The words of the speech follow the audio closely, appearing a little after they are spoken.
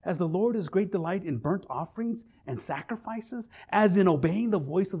as the Lord has great delight in burnt offerings and sacrifices, as in obeying the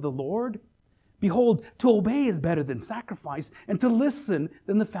voice of the Lord? Behold, to obey is better than sacrifice, and to listen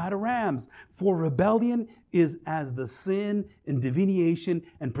than the fat of rams. For rebellion is as the sin, and divination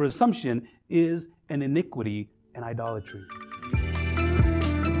and presumption is an iniquity and idolatry.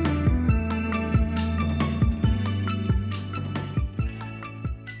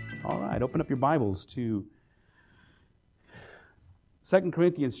 All right, open up your Bibles to 2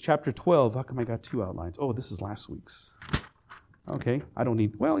 Corinthians chapter 12. How come I got two outlines? Oh, this is last week's. Okay, I'm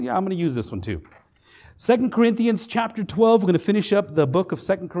going to use this one too. 2 Corinthians chapter 12, we're going to finish up the book of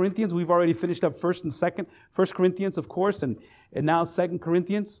 2 Corinthians. We've already finished up 1st and 2nd, 1 Corinthians, of course, and now 2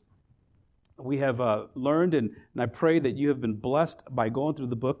 Corinthians. We have learned, and I pray that you have been blessed by going through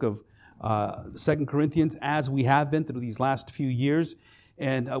the book of 2 Corinthians as we have been through these last few years.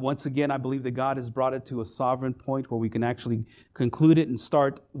 And once again, I believe that God has brought it to a sovereign point where we can actually conclude it and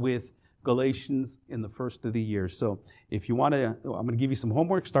start with Galatians in the first of the year. So if you want to, I'm going to give you some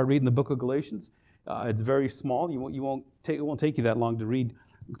homework. Start reading the book of Galatians. It's very small. It won't take you that long to read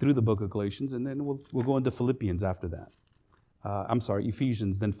through the book of Galatians, and then we'll go into Philippians after that.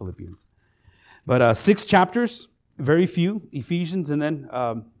 Ephesians, then Philippians. But 6 chapters, very few, Ephesians, and then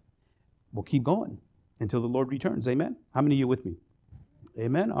we'll keep going until the Lord returns. Amen? How many of you with me?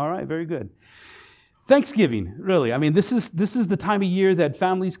 Amen? All right, very good. Thanksgiving, really. I mean, this is the time of year that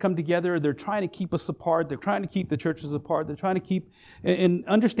families come together. They're trying to keep us apart. They're trying to keep the churches apart. They're trying to keep, and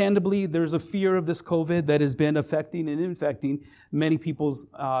understandably, there's a fear of this COVID that has been affecting and infecting many people's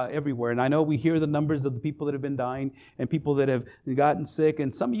everywhere. And I know we hear the numbers of the people that have been dying and people that have gotten sick.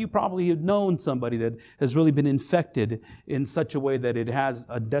 And some of you probably have known somebody that has really been infected in such a way that it has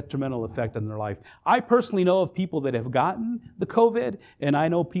a detrimental effect on their life. I personally know of people that have gotten the COVID, and I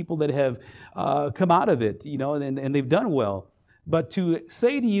know people that have come out of it, and they've done well. But to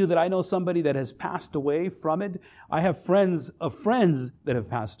say to you that I know somebody that has passed away from it, I have friends of friends that have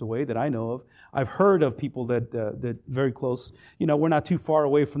passed away that I know of. I've heard of people that very close. We're not too far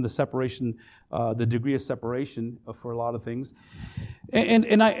away from the separation, the degree of separation for a lot of things.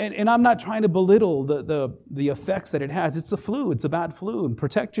 And I'm not trying to belittle the effects that it has. It's a flu. It's a bad flu. And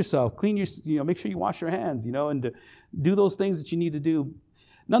protect yourself. Clean your, make sure you wash your hands. And to do those things that you need to do.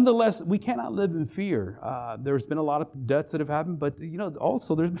 Nonetheless, we cannot live in fear. There's been a lot of deaths that have happened, but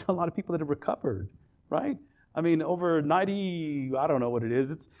also there's been a lot of people that have recovered, right? I mean, over 90, I don't know what it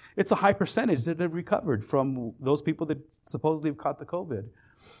is. It's a high percentage that have recovered from those people that supposedly have caught the COVID.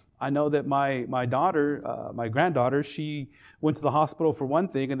 I know that my daughter, my granddaughter, she went to the hospital for one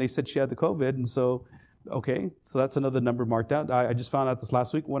thing, and they said she had the COVID, and so that's another number marked out. I just found out this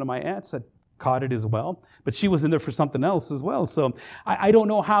last week, one of my aunts had caught it as well, but she was in there for something else as well. So I don't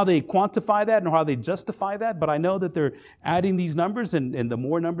know how they quantify that and how they justify that, but I know that they're adding these numbers, and the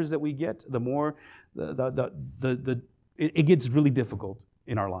more numbers that we get, the more it gets really difficult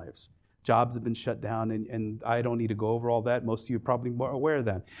in our lives. Jobs have been shut down, and I don't need to go over all that. Most of you are probably more aware of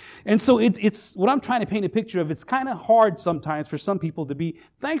that. And so it's what I'm trying to paint a picture of. It's kind of hard sometimes for some people to be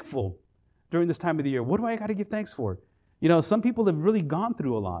thankful during this time of the year. What do I got to give thanks for? Some people have really gone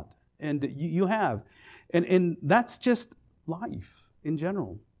through a lot. And you have. And that's just life in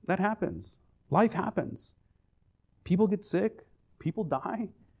general. That happens. Life happens. People get sick. People die.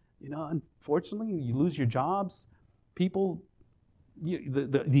 Unfortunately, you lose your jobs. The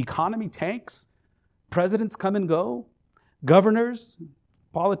economy tanks. Presidents come and go. Governors,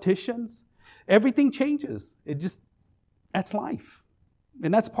 politicians. Everything changes. That's life.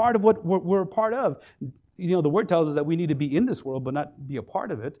 And that's part of what we're a part of. The Word tells us that we need to be in this world, but not be a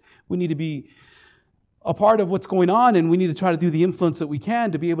part of it. We need to be a part of what's going on, and we need to try to do the influence that we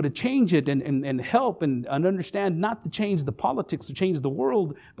can to be able to change it and help and understand, not to change the politics or change the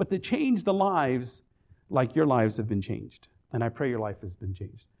world, but to change the lives like your lives have been changed. And I pray your life has been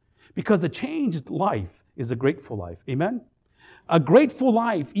changed. Because a changed life is a grateful life. Amen? A grateful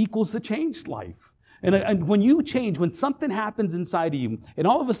life equals a changed life. And when you change, when something happens inside of you, and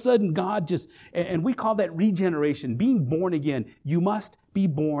all of a sudden God and we call that regeneration, being born again. You must be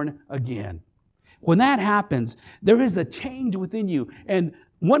born again. When that happens, there is a change within you. And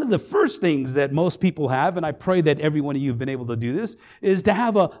one of the first things that most people have, and I pray that every one of you have been able to do this, is to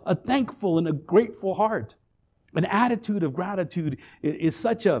have a thankful and a grateful heart. An attitude of gratitude is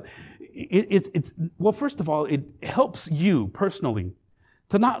such well, first of all, it helps you personally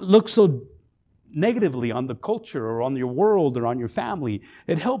to not look so negatively on the culture or on your world or on your family.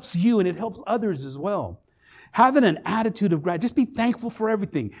 It helps you and it helps others as well. Having an attitude of gratitude, just be thankful for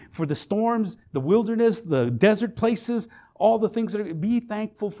everything, for the storms, the wilderness, the desert places, all the things be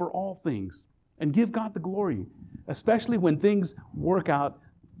thankful for all things and give God the glory, especially when things work out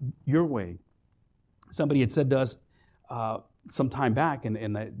your way. Somebody had said to us some time back,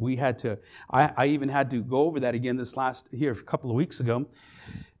 and we had to, I even had to go over that again a couple of weeks ago,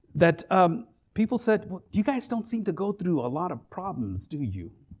 that people said, well, you guys don't seem to go through a lot of problems, do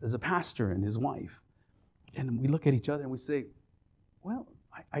you, as a pastor and his wife? And we look at each other and we say, well,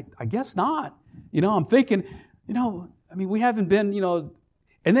 I guess not. I'm thinking, we haven't been,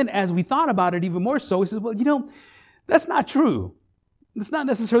 and then as we thought about it even more so, we says, well, that's not true. It's not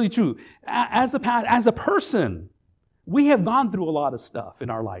necessarily true. As a person, we have gone through a lot of stuff in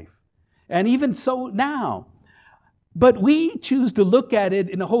our life. And even so now. But we choose to look at it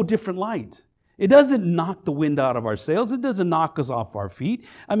in a whole different light. It doesn't knock the wind out of our sails. It doesn't knock us off our feet.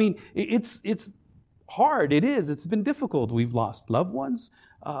 It's hard. It is. It's been difficult. We've lost loved ones.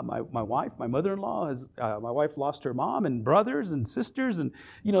 My mother-in-law my wife lost her mom and brothers and sisters. And,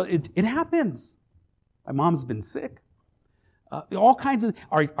 it happens. My mom's been sick. All kinds of,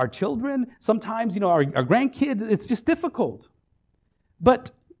 our children, sometimes, our grandkids, it's just difficult.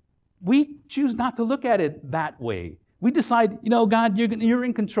 But we choose not to look at it that way. We decide, God, you're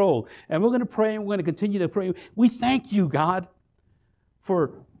in control. And we're going to pray and we're going to continue to pray. We thank you, God,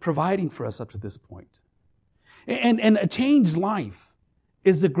 for providing for us up to this point. And a changed life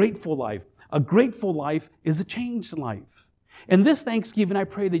is a grateful life. A grateful life is a changed life. And this Thanksgiving, I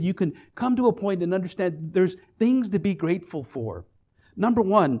pray that you can come to a point and understand there's things to be grateful for. Number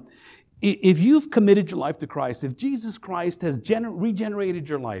one, if you've committed your life to Christ, if Jesus Christ has regenerated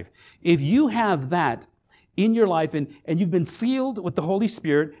your life, if you have that in your life and you've been sealed with the Holy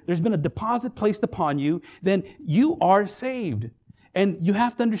Spirit, there's been a deposit placed upon you, then you are saved. And you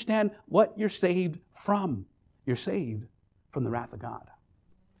have to understand what you're saved from. You're saved from the wrath of God.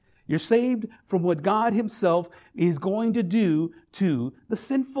 You're saved from what God himself is going to do to the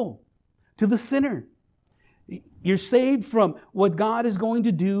sinful, to the sinner. You're saved from what God is going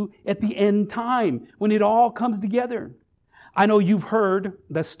to do at the end time when it all comes together. I know you've heard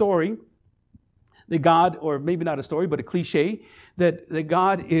the story that God, or maybe not a story, but a cliche, that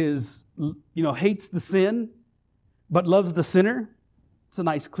God is, hates the sin, but loves the sinner. It's a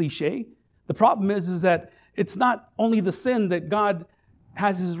nice cliche. The problem is that it's not only the sin that God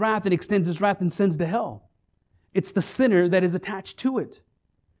has his wrath and extends his wrath and sends to hell. It's the sinner that is attached to it.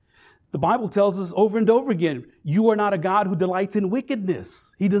 The Bible tells us over and over again, you are not a God who delights in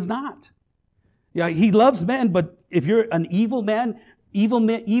wickedness. He does not. Yeah, he loves men, but if you're an evil man, evil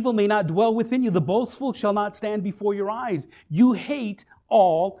may not dwell within you. The boastful shall not stand before your eyes. You hate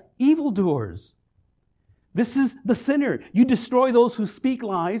all evildoers. This is the sinner. You destroy those who speak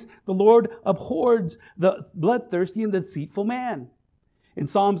lies. The Lord abhors the bloodthirsty and the deceitful man. In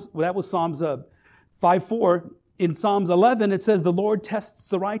Psalms 5:4. In Psalms 11, it says, the Lord tests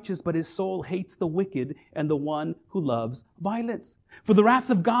the righteous, but his soul hates the wicked and the one who loves violence. For the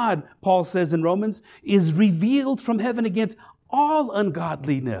wrath of God, Paul says in Romans, is revealed from heaven against all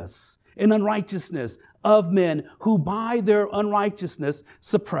ungodliness and unrighteousness of men who by their unrighteousness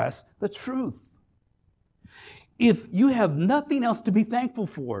suppress the truth. If you have nothing else to be thankful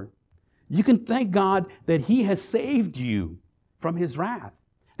for, you can thank God that he has saved you from his wrath.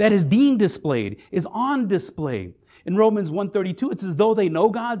 That is being displayed, is on display. In Romans 1:32, it says, though they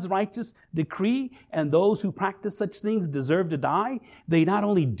know God's righteous decree and those who practice such things deserve to die, they not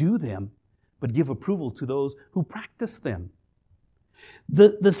only do them, but give approval to those who practice them.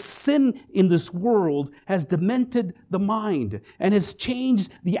 The sin in this world has demented the mind and has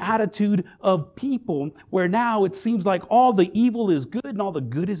changed the attitude of people, where now it seems like all the evil is good and all the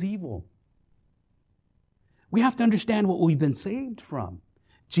good is evil. We have to understand what we've been saved from.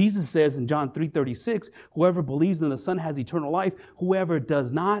 Jesus says in John 3:36, whoever believes in the Son has eternal life. Whoever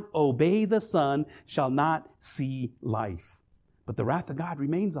does not obey the Son shall not see life, but the wrath of God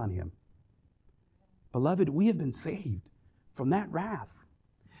remains on him. Beloved, we have been saved from that wrath.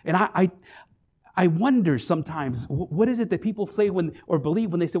 And I wonder sometimes, what is it that people say or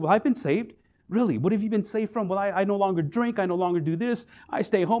believe when they say, well, I've been saved? Really, what have you been saved from? Well, I no longer drink. I no longer do this. I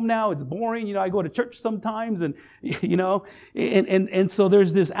stay home now. It's boring. I go to church sometimes. And, and so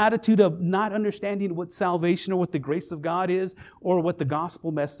there's this attitude of not understanding what salvation or what the grace of God is or what the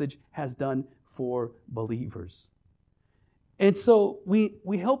gospel message has done for believers. And so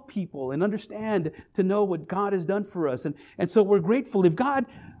we help people and understand to know what God has done for us. And so we're grateful. If God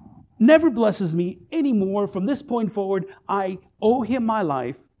never blesses me anymore from this point forward, I owe him my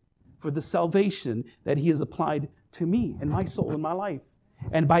life for the salvation that he has applied to me and my soul and my life.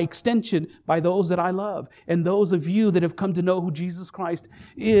 And by extension, by those that I love and those of you that have come to know who Jesus Christ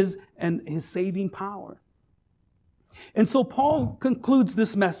is and his saving power. And so Paul concludes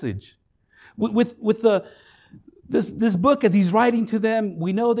this message with the This book, as he's writing to them,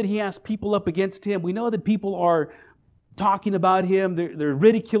 we know that he has people up against him. We know that people are talking about him. They're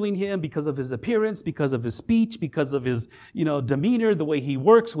ridiculing him because of his appearance, because of his speech, because of his, demeanor, the way he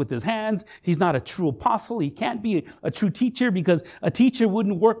works with his hands. He's not a true apostle. He can't be a true teacher because a teacher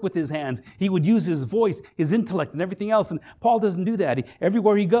wouldn't work with his hands. He would use his voice, his intellect, and everything else. And Paul doesn't do that.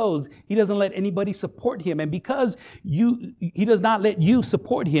 Everywhere he goes, he doesn't let anybody support him. And because he does not let you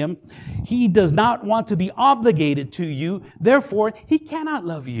support him, he does not want to be obligated to you. Therefore, he cannot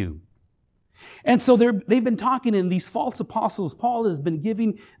love you. And so they've been talking in these false apostles. Paul has been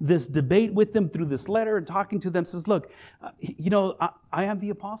giving this debate with them through this letter and talking to them, says, look, I am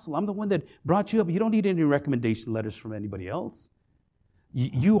the apostle. I'm the one that brought you up. You don't need any recommendation letters from anybody else.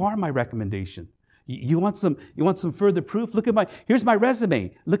 You are my recommendation. You want some further proof? Here's my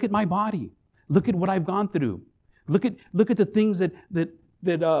resume. Look at my body. Look at what I've gone through. Look at the things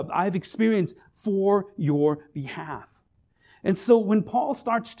that I've experienced for your behalf. And so when Paul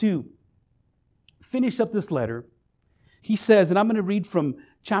starts to finish up this letter, he says, and I'm going to read from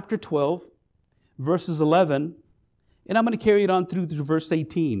chapter 12, verses 11, and I'm going to carry it on through verse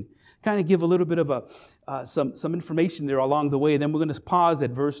 18. Kind of give a little bit of some information there along the way. Then we're going to pause at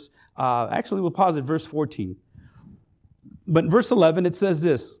we'll pause at verse 14. But in verse 11, it says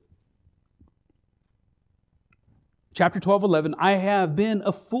this. Chapter 12, 11, I have been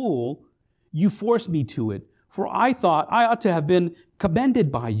a fool. You forced me to it. For I thought I ought to have been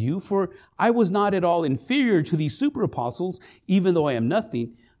commended by you, for I was not at all inferior to these super apostles, even though I am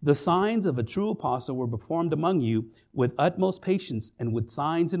nothing. The signs of a true apostle were performed among you with utmost patience and with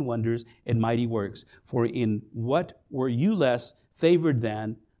signs and wonders and mighty works. For in what were you less favored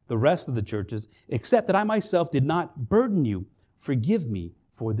than the rest of the churches, except that I myself did not burden you? Forgive me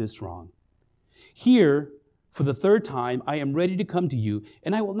for this wrong. Here, for the third time, I am ready to come to you,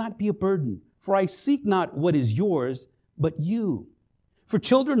 and I will not be a burden. For I seek not what is yours, but you. For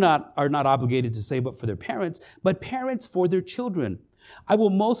children are not obligated to say but for their parents, but parents for their children. I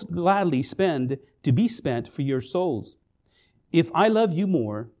will most gladly spend to be spent for your souls. If I love you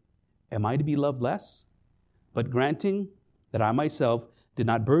more, am I to be loved less? But granting that I myself did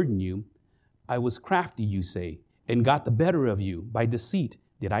not burden you, I was crafty, you say, and got the better of you by deceit.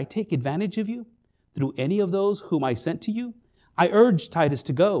 Did I take advantage of you through any of those whom I sent to you? I urged Titus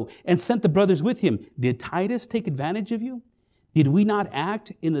to go and sent the brothers with him. Did Titus take advantage of you? Did we not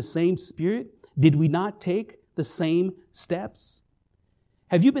act in the same spirit? Did we not take the same steps?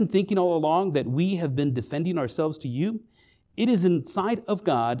 Have you been thinking all along that we have been defending ourselves to you? It is in sight of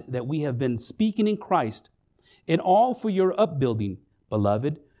God that we have been speaking in Christ, and all for your upbuilding,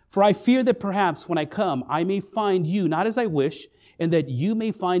 beloved. For I fear that perhaps when I come, I may find you not as I wish, and that you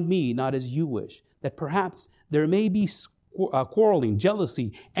may find me not as you wish. That perhaps there may be quarreling,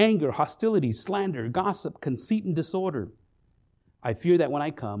 jealousy, anger, hostility, slander, gossip, conceit, and disorder. I fear that when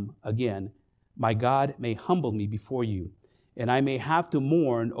I come again, my God may humble me before you, and I may have to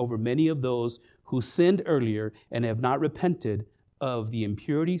mourn over many of those who sinned earlier and have not repented of the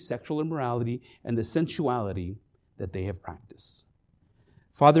impurity, sexual immorality, and the sensuality that they have practiced.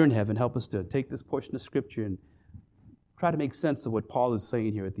 Father in heaven, help us to take this portion of Scripture and try to make sense of what Paul is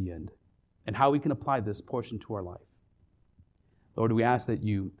saying here at the end and how we can apply this portion to our life. Lord, we ask that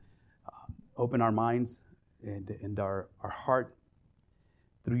you open our minds and our heart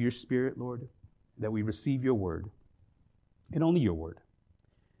through your Spirit, Lord, that we receive your word, and only your word,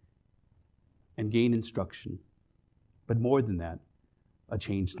 and gain instruction. But more than that, a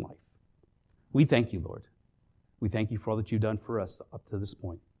changed life. We thank you, Lord. We thank you for all that you've done for us up to this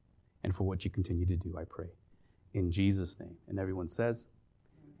point, and for what you continue to do, I pray. In Jesus' name. And everyone says,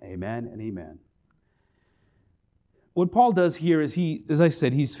 amen and amen. What Paul does here is as I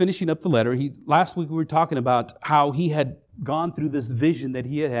said, he's finishing up the letter. Last week we were talking about how he had gone through this vision that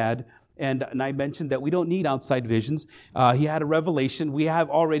he had, and I mentioned that we don't need outside visions. He had a revelation. We have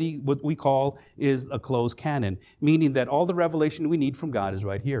already what we call is a closed canon, meaning that all the revelation we need from God is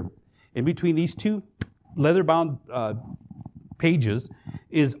right here. In between these two leather-bound pages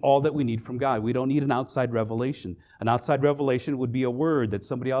is all that we need from God. We don't need an outside revelation. An outside revelation would be a word that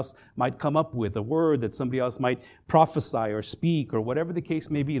somebody else might come up with, a word that somebody else might prophesy or speak, or whatever the case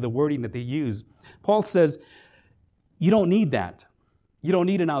may be, the wording that they use. Paul says, you don't need that. You don't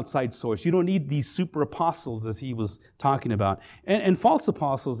need an outside source. You don't need these super apostles, as he was talking about. And false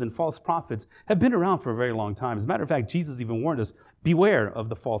apostles and false prophets have been around for a very long time. As a matter of fact, Jesus even warned us, beware of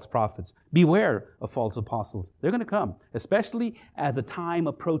the false prophets. Beware of false apostles. They're going to come, especially as the time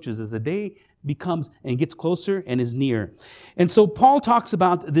approaches, as the day becomes and gets closer and is near. And so Paul talks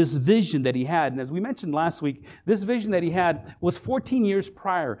about this vision that he had. And as we mentioned last week, this vision that he had was 14 years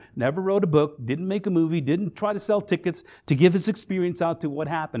prior. Never wrote a book, didn't make a movie, didn't try to sell tickets to give his experience out to what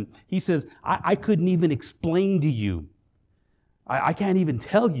happened. He says, I couldn't even explain to you. I can't even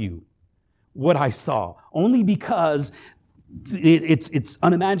tell you what I saw, only because it's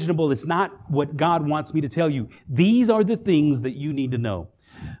unimaginable. It's not what God wants me to tell you. These are the things that you need to know.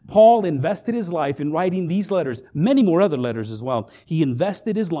 Paul invested his life in writing these letters, many more other letters as well. He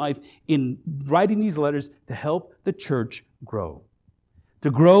invested his life in writing these letters to help the church grow.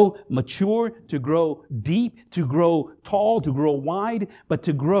 To grow mature, to grow deep, to grow tall, to grow wide, but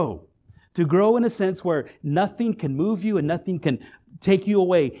to grow. To grow in a sense where nothing can move you and nothing can take you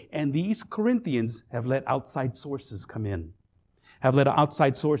away. And these Corinthians have let outside sources come in. Have let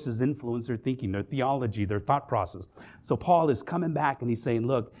outside sources influence their thinking, their theology, their thought process. So Paul is coming back and he's saying,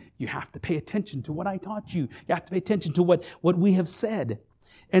 look, you have to pay attention to what I taught you. You have to pay attention to what we have said.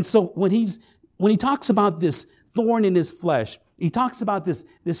 And so when he talks about this thorn in his flesh, he talks about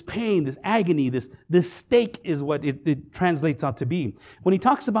this pain, this agony, this stake is what it translates out to be. When he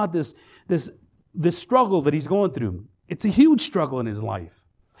talks about this struggle that he's going through, it's a huge struggle in his life.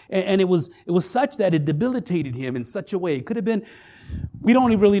 And it was such that it debilitated him in such a way. It could have been, we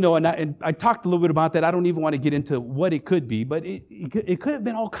don't really know, and I talked a little bit about that. I don't even want to get into what it could be, but it could have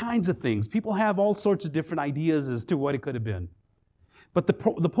been all kinds of things. People have all sorts of different ideas as to what it could have been. But the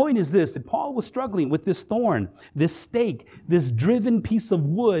point is this, that Paul was struggling with this thorn, this stake, this driven piece of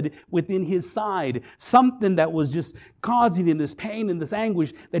wood within his side, something that was just causing him this pain and this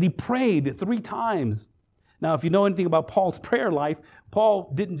anguish that he prayed 3 times. Now, if you know anything about Paul's prayer life,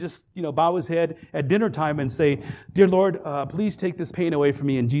 Paul didn't just, bow his head at dinner time and say, "Dear Lord, please take this pain away from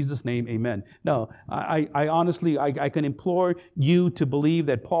me in Jesus' name, amen." No, I honestly can implore you to believe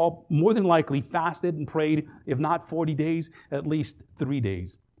that Paul more than likely fasted and prayed, if not 40 days, at least 3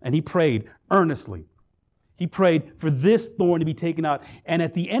 days. And he prayed earnestly. He prayed for this thorn to be taken out. And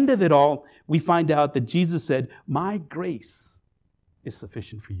at the end of it all, we find out that Jesus said, "My grace is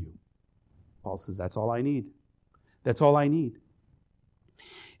sufficient for you." Paul says, that's all I need. That's all I need.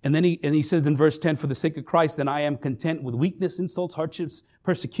 And then he says in verse 10, "For the sake of Christ, then I am content with weakness, insults, hardships,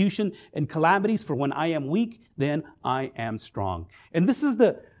 persecution, and calamities. For when I am weak, then I am strong." And this is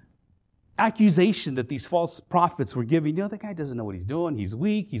the accusation that these false prophets were giving. The guy doesn't know what he's doing. He's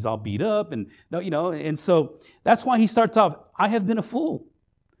weak. He's all beat up. And so that's why he starts off, "I have been a fool.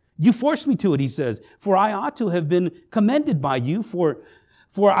 You forced me to it," he says. "For I ought to have been commended by you, for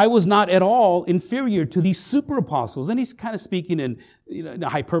I was not at all inferior to these super apostles." And he's kind of speaking in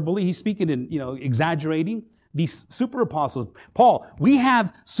hyperbole. He's speaking in, exaggerating. These super apostles. Paul, we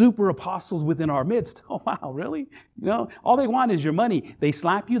have super apostles within our midst. Oh, wow, really? All they want is your money. They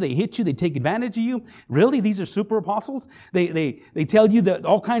slap you, they hit you, they take advantage of you. Really? These are super apostles? They tell you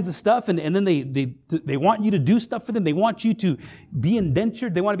all kinds of stuff, and then they want you to do stuff for them. They want you to be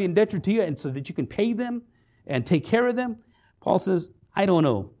indentured. They want to be indentured to you, and so that you can pay them and take care of them. Paul says, I don't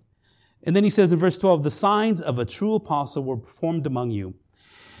know. And then he says in verse 12, "The signs of a true apostle were performed among you."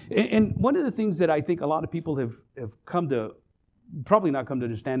 And one of the things that I think a lot of people have probably not come to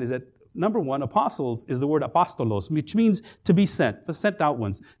understand is that, number one, apostles is the word apostolos, which means to be sent, the sent out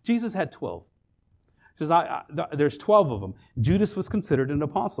ones. Jesus had 12. He says, there's 12 of them. Judas was considered an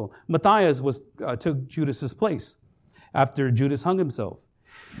apostle. Matthias took Judas's place after Judas hung himself.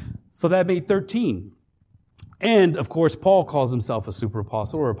 So that made 13. And, of course, Paul calls himself a super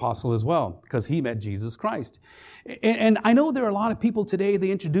apostle or apostle as well, because he met Jesus Christ. And I know there are a lot of people today, they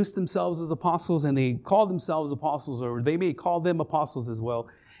introduce themselves as apostles and they call themselves apostles, or they may call them apostles as well.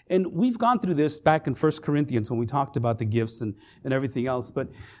 And we've gone through this back in 1 Corinthians when we talked about the gifts and everything else. But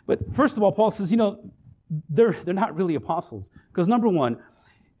first of all, Paul says, they're not really apostles. Because number one,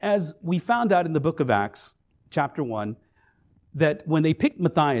 as we found out in the book of Acts, chapter 1, that when they picked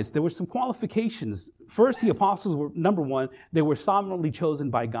Matthias, there were some qualifications. First, the apostles were, number one, they were sovereignly chosen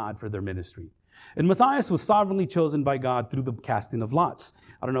by God for their ministry. And Matthias was sovereignly chosen by God through the casting of lots.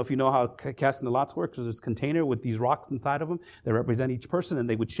 I don't know if you know how casting of lots works. There's this container with these rocks inside of them that represent each person, and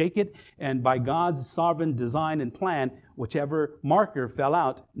they would shake it. And by God's sovereign design and plan, whichever marker fell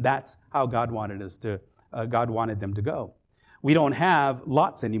out, that's how God wanted them to go. We don't have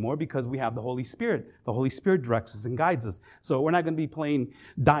lots anymore because we have the Holy Spirit. The Holy Spirit directs us and guides us. So we're not going to be playing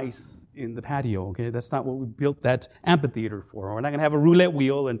dice in the patio, okay? That's not what we built that amphitheater for. We're not going to have a roulette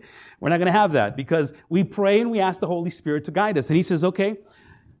wheel, and we're not going to have that because we pray and we ask the Holy Spirit to guide us. And he says, okay,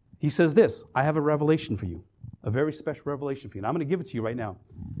 he says this, "I have a revelation for you, a very special revelation for you. And I'm going to give it to you right now."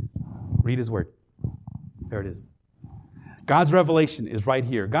 Read his word. There it is. God's revelation is right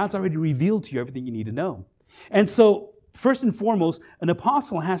here. God's already revealed to you everything you need to know. And so, first and foremost, an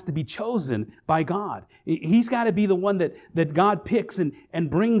apostle has to be chosen by God. He's got to be the one that God picks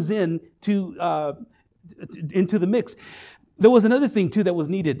and brings into the mix. There was another thing, too, that was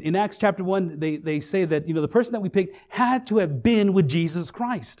needed. In Acts chapter 1, they say that, the person that we picked had to have been with Jesus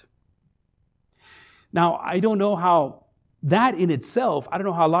Christ. Now, I don't know how that in itself, I don't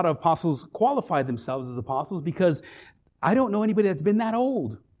know how a lot of apostles qualify themselves as apostles, because I don't know anybody that's been that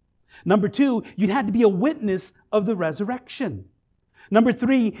old. Number 2, you'd had to be a witness of the resurrection. Number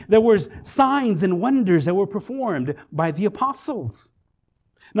 3, there was signs and wonders that were performed by the apostles.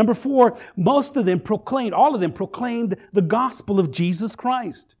 Number 4, all of them proclaimed the gospel of Jesus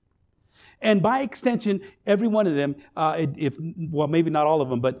Christ. And by extension, every one of them, maybe not all of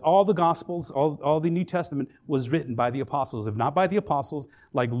them, but all the Gospels, all the New Testament was written by the apostles. If not by the apostles,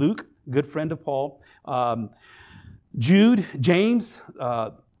 like Luke, good friend of Paul, Jude, James,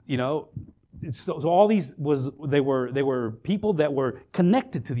 so all these they were people that were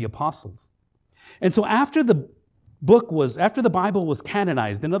connected to the apostles. And so after the Bible was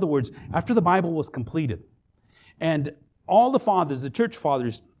canonized, in other words, after the Bible was completed, and all the fathers, the church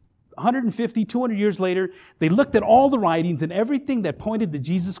fathers, 150, 200 years later, they looked at all the writings and everything that pointed to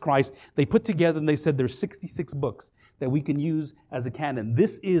Jesus Christ. They put together and they said there's 66 books that we can use as a canon.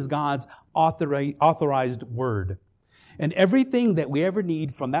 This is God's authorized word. And everything that we ever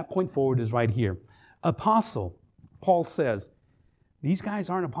need from that point forward is right here. Apostle, Paul says, these guys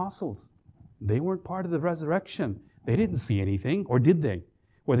aren't apostles. They weren't part of the resurrection. They didn't see anything, or did they?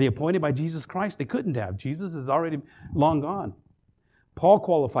 Were they appointed by Jesus Christ? They couldn't have. Jesus is already long gone. Paul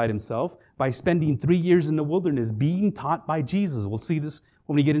qualified himself by spending 3 years in the wilderness being taught by Jesus. We'll see this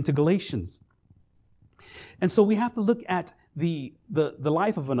when we get into Galatians. And so we have to look at the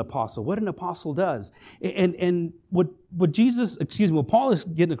life of an apostle, what an apostle does. And what Paul is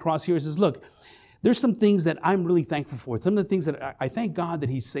getting across here is, look, there's some things that I'm really thankful for. Some of the things that I thank God that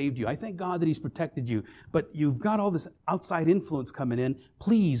He's saved you. I thank God that He's protected you. But you've got all this outside influence coming in.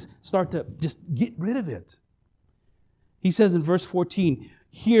 Please start to just get rid of it. He says in verse 14,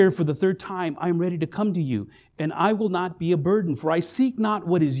 here for the third time, I am ready to come to you, and I will not be a burden, for I seek not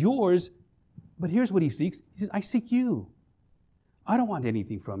what is yours. But here's what he seeks. He says, I seek you. I don't want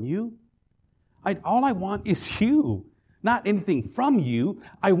anything from you. All I want is you, not anything from you.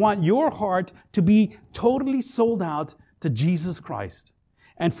 I want your heart to be totally sold out to Jesus Christ,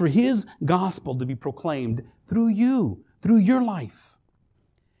 and for His gospel to be proclaimed through you, through your life.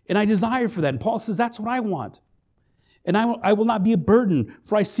 And I desire for that. And Paul says, that's what I want. And I will not be a burden,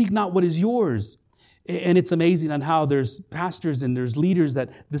 for I seek not what is yours. And it's amazing on how there's pastors and there's leaders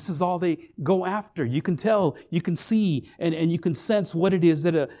that this is all they go after. You can tell, you can see, and you can sense what it is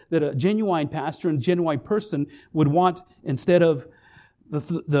that a genuine pastor and genuine person would want instead of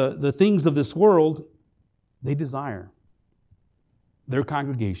the things of this world. They desire their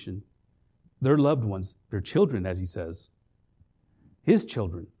congregation, their loved ones, their children, as he says, his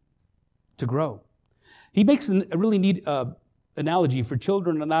children, to grow. He makes a really neat analogy for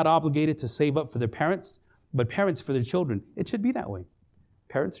children are not obligated to save up for their parents, but parents for their children. It should be that way.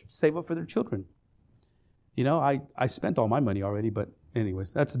 Parents save up for their children. I spent all my money already, but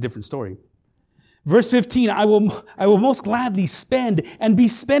anyways, that's a different story. Verse 15, I will most gladly spend and be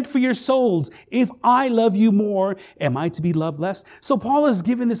spent for your souls. If I love you more, am I to be loved less? So Paul is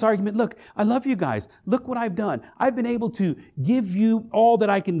giving this argument. Look, I love you guys. Look what I've done. I've been able to give you all that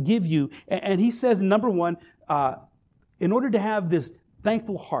I can give you. And he says, number one, in order to have this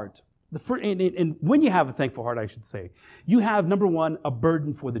thankful heart, and when you have a thankful heart, I should say, you have, number one, a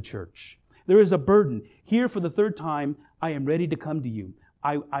burden for the church. There is a burden. Here for the third time, I am ready to come to you.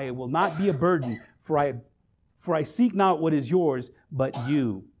 I will not be a burden, for I seek not what is yours, but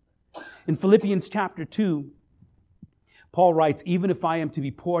you. In Philippians chapter 2, Paul writes, even if I am to be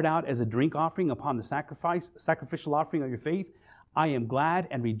poured out as a drink offering upon the sacrificial offering of your faith, I am glad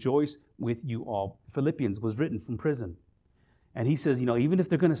and rejoice with you all. Philippians was written from prison. And he says, even if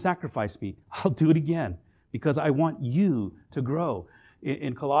they're going to sacrifice me, I'll do it again because I want you to grow.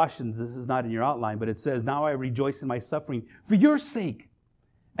 In Colossians, this is not in your outline, but it says, now I rejoice in my suffering for your sake.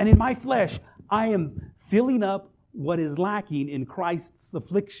 And in my flesh, I am filling up what is lacking in Christ's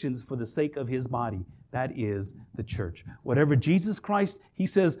afflictions for the sake of His body. That is the church. Whatever Jesus Christ, He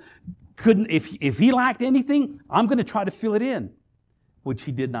says, if He lacked anything, I'm going to try to fill it in, which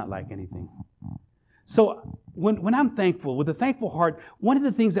He did not lack anything. So when I'm thankful, with a thankful heart, one of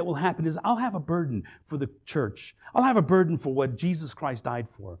the things that will happen is I'll have a burden for the church. I'll have a burden for what Jesus Christ died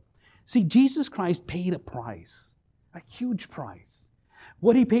for. See, Jesus Christ paid a price, a huge price.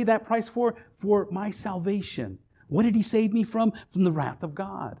 What He paid that price for? For my salvation. What did he save me from? From the wrath of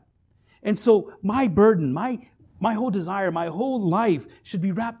God. And so my burden, my whole desire, my whole life should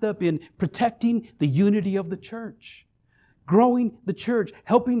be wrapped up in protecting the unity of the church, growing the church,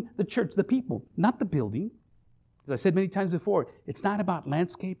 helping the church, the people, not the building. As I said many times before, it's not about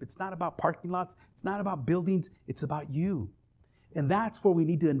landscape. It's not about parking lots. It's not about buildings. It's about you. And that's where we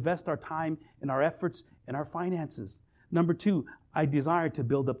need to invest our time and our efforts and our finances. Number 2, I desire to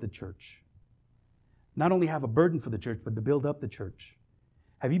build up the church. Not only have a burden for the church, but to build up the church.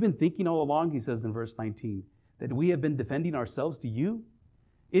 Have you been thinking all along, he says in verse 19, that we have been defending ourselves to you?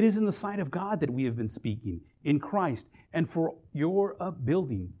 It is in the sight of God that we have been speaking in Christ and for your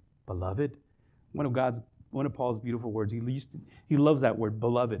upbuilding, beloved. One of Paul's beautiful words. He loves that word,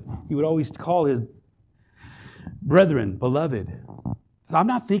 beloved. He would always call his brethren, beloved. So I'm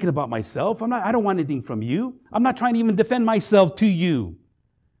not thinking about myself. I don't want anything from you. I'm not trying to even defend myself to you.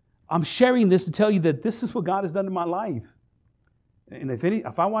 I'm sharing this to tell you that this is what God has done in my life. And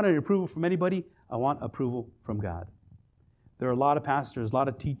if I wanted approval from anybody, I want approval from God. There are a lot of pastors, a lot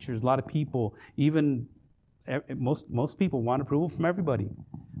of teachers, a lot of people, even most people want approval from everybody.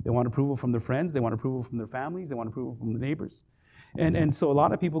 They want approval from their friends. They want approval from their families. They want approval from the neighbors. And so a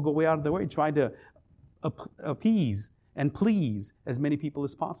lot of people go way out of their way trying to appease and please as many people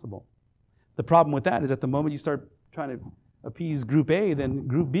as possible. The problem with that is at the moment you start trying to appease Group A, then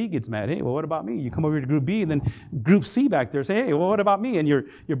Group B gets mad. Hey, well, what about me? You come over here to Group B, and then Group C back there say, hey, well, what about me? And you're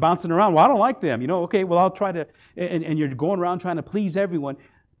bouncing around. Well, I don't like them. Okay, well, I'll try to, and you're going around trying to please everyone.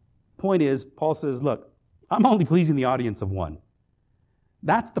 Point is, Paul says, look, I'm only pleasing the audience of one.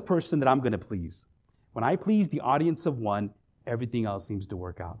 That's the person that I'm going to please. When I please the audience of one, everything else seems to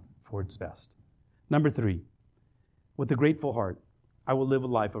work out for its best. Number 3, with a grateful heart, I will live a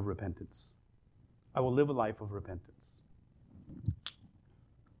life of repentance. I will live a life of repentance.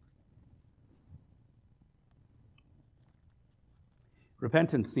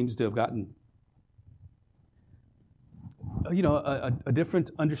 Repentance seems to have gotten, a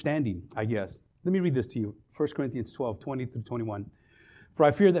different understanding, I guess. Let me read this to you. 1 Corinthians 12, 20 through 21. For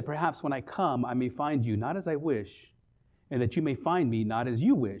I fear that perhaps when I come, I may find you not as I wish, and that you may find me not as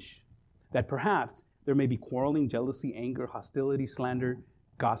you wish, that perhaps there may be quarreling, jealousy, anger, hostility, slander,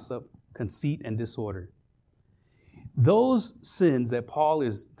 gossip, conceit, and disorder. Those sins that Paul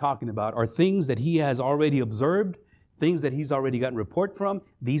is talking about are things that he has already observed, things that he's already gotten report from.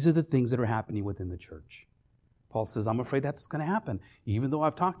 These are the things that are happening within the church. Paul says, I'm afraid that's going to happen. Even though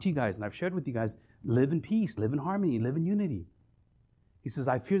I've talked to you guys and I've shared with you guys, live in peace, live in harmony, live in unity. He says,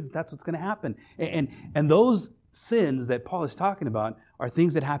 I fear that that's what's going to happen. And those sins that Paul is talking about are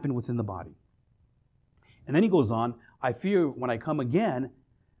things that happen within the body. And then he goes on, I fear when I come again,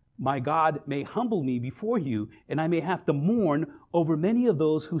 my God may humble me before you, and I may have to mourn over many of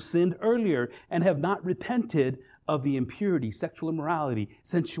those who sinned earlier and have not repented of the impurity, sexual immorality,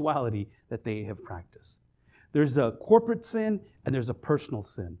 sensuality that they have practiced. There's a corporate sin and there's a personal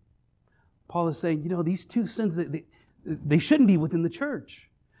sin. Paul is saying, these two sins, they shouldn't be within the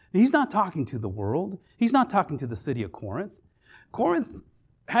church. He's not talking to the world. He's not talking to the city of Corinth. Corinth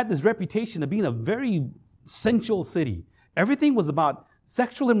had this reputation of being a very sensual city. Everything was about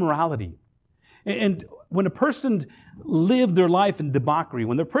sexual immorality. And when a person lived their life in debauchery,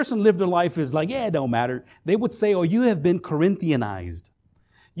 when the person lived their life is like, it don't matter, they would say, you have been Corinthianized.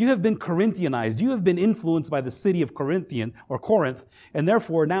 You have been Corinthianized. You have been influenced by the city of Corinth, and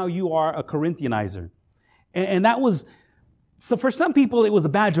therefore now you are a Corinthianizer. And that was, so for some people it was a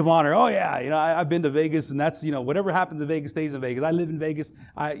badge of honor. Oh yeah, I've been to Vegas, and that's, whatever happens in Vegas stays in Vegas. I live in Vegas.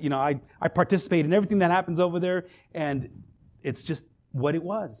 I participate in everything that happens over there, and it's just what it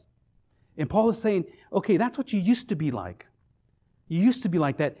was. And Paul is saying, okay, that's what you used to be like. You used to be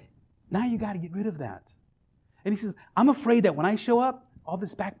like that. Now you got to get rid of that. And he says, I'm afraid that when I show up, all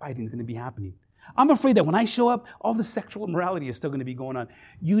this backbiting is going to be happening. I'm afraid that when I show up, all this sexual immorality is still going to be going on.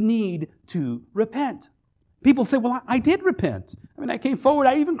 You need to repent. People say, well, I did repent. I came forward.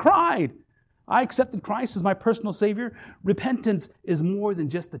 I even cried. I accepted Christ as my personal Savior. Repentance is more than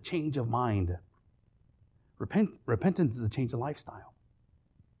just a change of mind. Repentance is a change of lifestyle.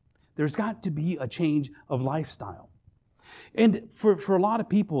 There's got to be a change of lifestyle. And for a lot of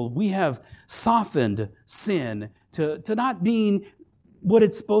people, we have softened sin to not being what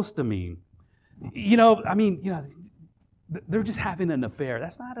it's supposed to mean. They're just having an affair.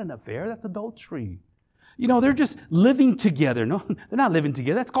 That's not an affair. That's adultery. They're just living together. No, they're not living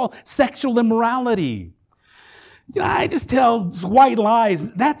together. That's called sexual immorality. I just tell white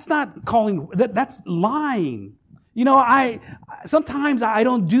lies. That's not calling, that's lying. Sometimes I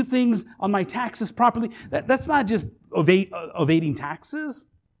don't do things on my taxes properly. That's not just evading taxes.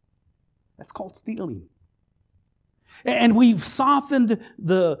 That's called stealing. And we've softened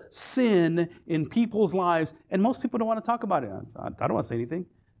the sin in people's lives, and most people don't want to talk about it. I don't want to say anything.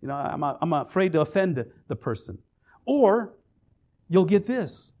 I'm afraid to offend the person. Or you'll get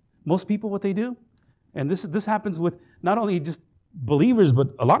this. Most people, what they do, and this happens with not only just believers, but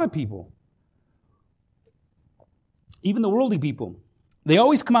a lot of people, even the worldly people, they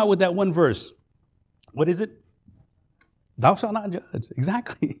always come out with that one verse. What is it? Thou shalt not judge.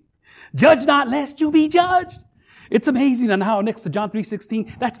 Exactly. Judge not lest you be judged. It's amazing on how next to John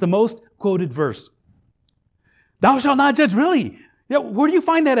 3:16, that's the most quoted verse. Thou shalt not judge. Really? Where do you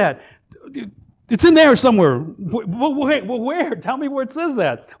find that at? It's in there somewhere. Where? Tell me where it says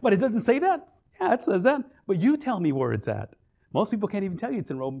that. What, it doesn't say that? Yeah, it says that. But you tell me where it's at. Most people can't even tell you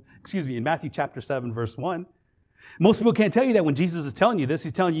it's in Matthew chapter 7, verse 1. Most people can't tell you that when Jesus is telling you this,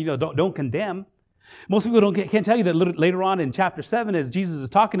 he's telling you, don't condemn. Most people can't tell you that later on in chapter 7, as Jesus is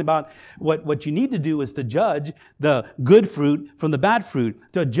talking about what you need to do is to judge the good fruit from the bad fruit,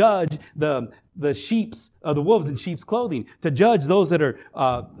 to judge the wolves in sheep's clothing, to judge those that are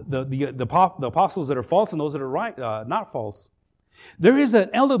the apostles that are false and those that are right, not false. There is an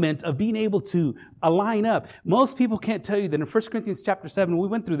element of being able to align up. Most people can't tell you that in 1 Corinthians chapter 7, we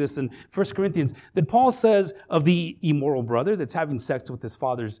went through this in 1 Corinthians, that Paul says of the immoral brother that's having sex with his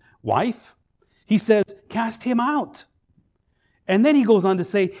father's wife, he says, cast him out. And then he goes on to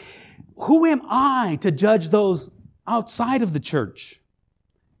say, who am I to judge those outside of the church,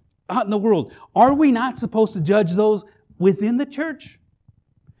 out in the world? Are we not supposed to judge those within the church?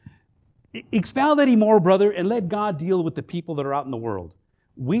 Expel that immoral brother and let God deal with the people that are out in the world.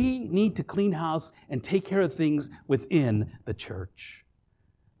 We need to clean house and take care of things within the church.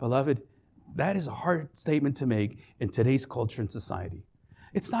 Beloved, that is a hard statement to make in today's culture and society.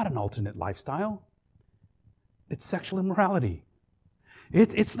 It's not an alternate lifestyle. It's sexual immorality.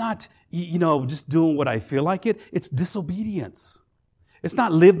 It's not, just doing what I feel like it. It's disobedience. It's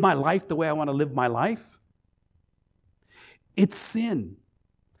not live my life the way I want to live my life. It's sin.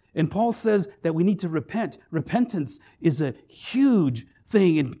 And Paul says that we need to repent. Repentance is a huge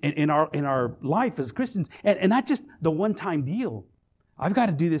thing in our life as Christians, and not just the one-time deal. I've got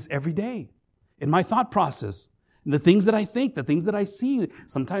to do this every day in my thought process, in the things that I think, the things that I see,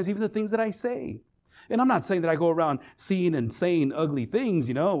 sometimes even the things that I say. And I'm not saying that I go around seeing and saying ugly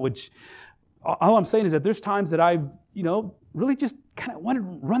things, which all I'm saying is that there's times that I've, really just kind of want to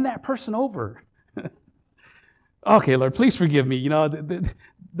run that person over. Okay, Lord, please forgive me.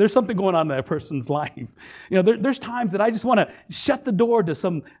 There's something going on in that person's life. There's times that I just want to shut the door to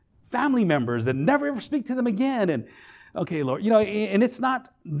some family members and never ever speak to them again. And okay, Lord, and it's not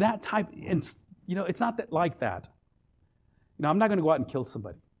that type. It's not that like that. I'm not going to go out and kill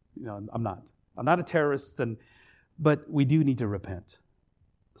somebody. I'm not. I'm not a terrorist. But we do need to repent.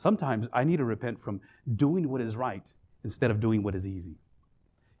 Sometimes I need to repent from doing what is right instead of doing what is easy.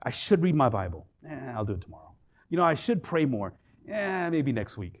 I should read my Bible. I'll do it tomorrow. I should pray more. Maybe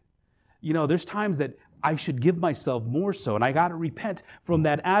next week. There's times that I should give myself more so, and I got to repent from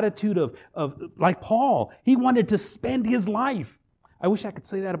that attitude of like Paul. He wanted to spend his life. I wish I could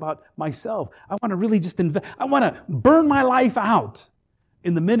say that about myself. I want to really just I want to burn my life out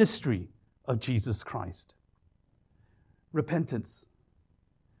in the ministry of Jesus Christ. Repentance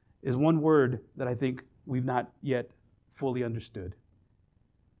is one word that I think we've not yet fully understood,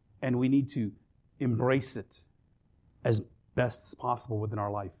 and we need to embrace it as best as possible within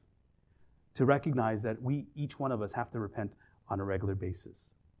our life, to recognize that each one of us have to repent on a regular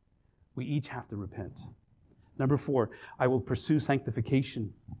basis. We each have to repent. Number 4, I will pursue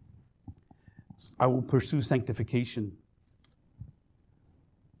sanctification. I will pursue sanctification.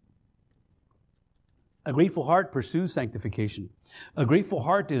 A grateful heart pursues sanctification. A grateful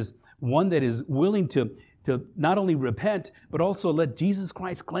heart is one that is willing to not only repent, but also let Jesus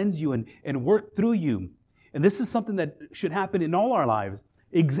Christ cleanse you and work through you. And this is something that should happen in all our lives.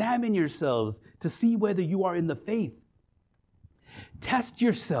 Examine yourselves to see whether you are in the faith. Test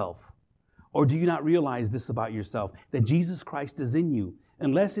yourself. Or do you not realize this about yourself, that Jesus Christ is in you,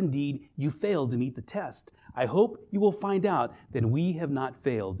 unless indeed you fail to meet the test? I hope you will find out that we have not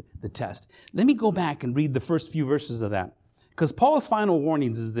failed the test. Let me go back and read the first few verses of that. Because Paul's final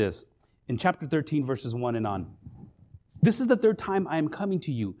warnings is this, in chapter 13, verses 1 and on. This is the third time I am coming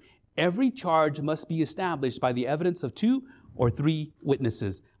to you. Every charge must be established by the evidence of 2 or 3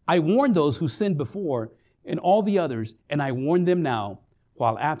 witnesses. I warned those who sinned before and all the others, and I warn them now,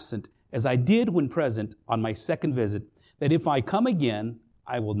 while absent, as I did when present on my second visit, that if I come again,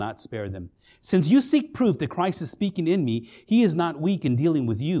 I will not spare them. Since you seek proof that Christ is speaking in me, he is not weak in dealing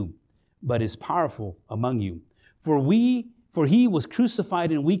with you, but is powerful among you. For we For he was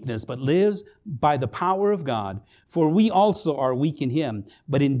crucified in weakness, but lives by the power of God. For we also are weak in him,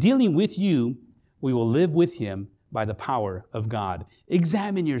 but in dealing with you, we will live with him by the power of God.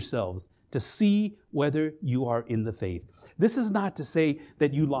 Examine yourselves to see whether you are in the faith. This is not to say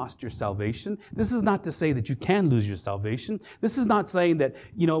that you lost your salvation. This is not to say that you can lose your salvation. This is not saying that,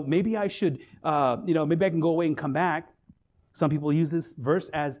 maybe I should, maybe I can go away and come back. Some people use this verse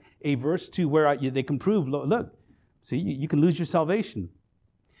as a verse to where they can prove, look, see, you can lose your salvation.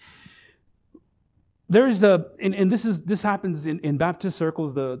 There's this happens in Baptist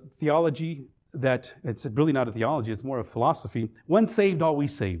circles, the theology that it's really not a theology, it's more a philosophy. Once saved,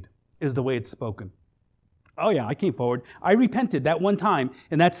 always saved is the way it's spoken. Oh yeah, I came forward. I repented that one time,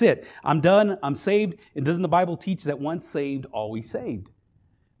 and that's it. I'm done. I'm saved. And doesn't the Bible teach that once saved, always saved?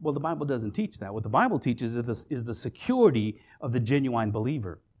 Well, the Bible doesn't teach that. What the Bible teaches is the security of the genuine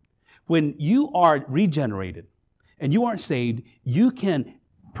believer. When you are regenerated and you are saved, you can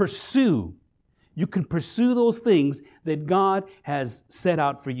pursue those things that God has set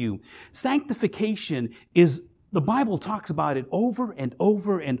out for you. Sanctification is, the Bible talks about it over and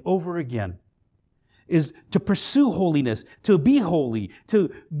over and over again, is to pursue holiness, to be holy,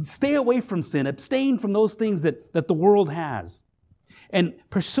 to stay away from sin, abstain from those things that the world has. And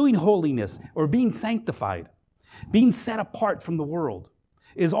pursuing holiness or being sanctified, being set apart from the world,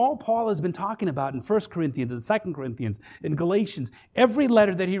 is all Paul has been talking about in 1 Corinthians and 2 Corinthians and Galatians. Every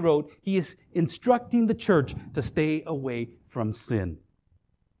letter that he wrote, he is instructing the church to stay away from sin.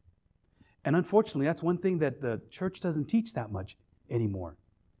 And unfortunately, that's one thing that the church doesn't teach that much anymore.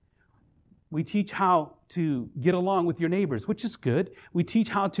 We teach how to get along with your neighbors, which is good. We teach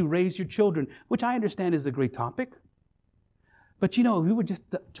how to raise your children, which I understand is a great topic. But we were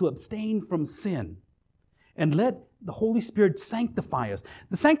just to abstain from sin and let the Holy Spirit sanctify us.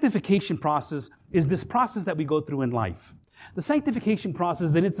 The sanctification process is this process that we go through in life. The sanctification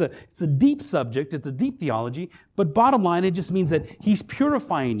process, and it's a deep subject, it's a deep theology, but bottom line, it just means that He's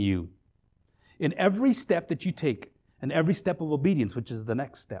purifying you in every step that you take, and every step of obedience, which is the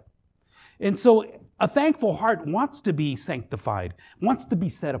next step. And so a thankful heart wants to be sanctified, wants to be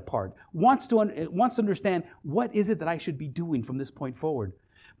set apart, wants to understand what is it that I should be doing from this point forward.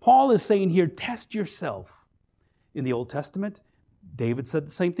 Paul is saying here, test yourself. In the Old Testament, David said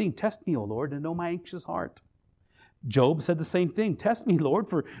the same thing. Test me, O Lord, and know my anxious heart. Job said the same thing. Test me, Lord,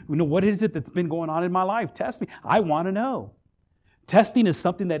 for what is it that's been going on in my life? Test me. I want to know. Testing is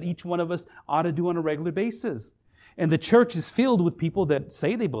something that each one of us ought to do on a regular basis. And the church is filled with people that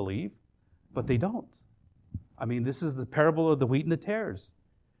say they believe, but they don't. I mean, this is the parable of the wheat and the tares.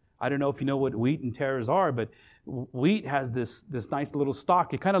 I don't know if you know what wheat and tares are, but wheat has this nice little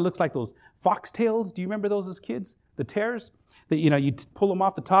stalk. It kind of looks like those foxtails. Do you remember those as kids? The tares? That, you pull them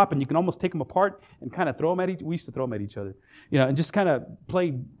off the top and you can almost take them apart and kind of throw them at each. We used to throw them at each other, and just kind of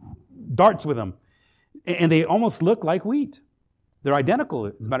play darts with them. And they almost look like wheat. They're identical,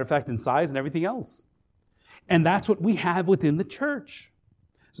 as a matter of fact, in size and everything else. And that's what we have within the church.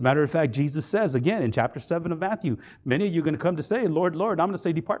 As a matter of fact, Jesus says, again, in chapter 7 of Matthew, many of you are going to come to say, Lord, Lord, I'm going to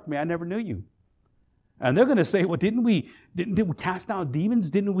say, depart from me, I never knew you. And they're going to say, well, didn't we cast out demons?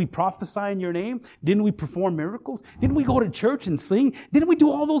 Didn't we prophesy in your name? Didn't we perform miracles? Didn't we go to church and sing? Didn't we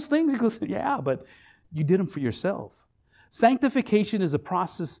do all those things? He goes, yeah, but you did them for yourself. Sanctification is a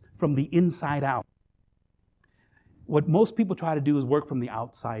process from the inside out. What most people try to do is work from the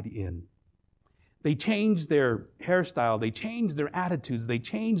outside in. They change their hairstyle, they change their attitudes, they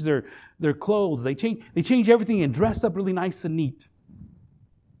change their clothes, they change everything and dress up really nice and neat.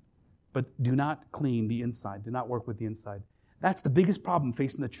 But do not clean the inside, do not work with the inside. That's the biggest problem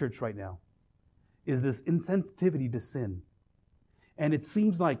facing the church right now, is this insensitivity to sin. And it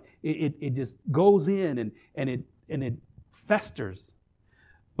seems like it just goes in and it festers.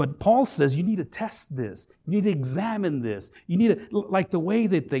 But Paul says you need to test this. You need to examine this. You need to, like the way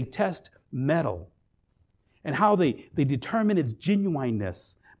that they test metal and how they determine its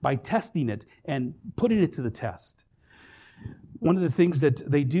genuineness by testing it and putting it to the test. One of the things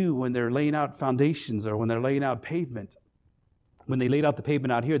that they do when they're laying out foundations or when they're laying out pavement, when they laid out the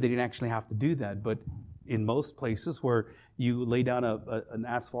pavement out here, they didn't actually have to do that. But in most places where you lay down some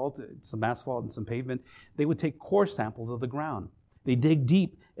asphalt and some pavement, they would take core samples of the ground. They dig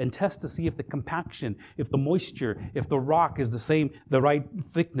deep and test to see if the compaction, if the moisture, if the rock is the right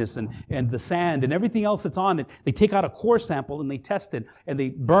thickness and the sand and everything else that's on it. They take out a core sample and they test it and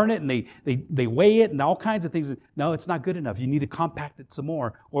they burn it and they weigh it and all kinds of things. No, it's not good enough. You need to compact it some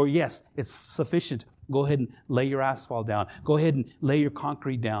more. Or yes, it's sufficient. Go ahead and lay your asphalt down. Go ahead and lay your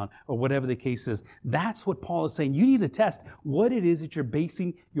concrete down or whatever the case is. That's what Paul is saying. You need to test what it is that you're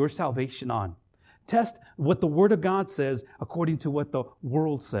basing your salvation on. Test what the Word of God says according to what the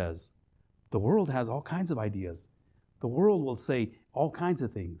world says. The world has all kinds of ideas. The world will say all kinds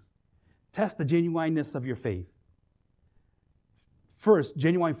of things. Test the genuineness of your faith. First,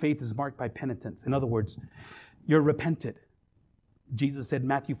 genuine faith is marked by penitence. In other words, you're repentant. Jesus said in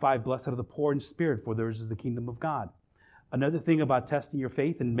Matthew 5, blessed are the poor in spirit, for theirs is the kingdom of God. Another thing about testing your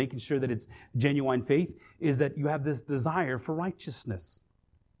faith and making sure that it's genuine faith is that you have this desire for righteousness.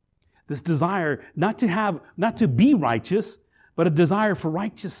 This desire not to be righteous, but a desire for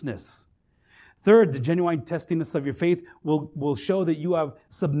righteousness. Third, the genuine testiness of your faith will show that you have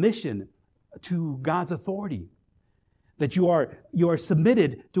submission to God's authority. That you are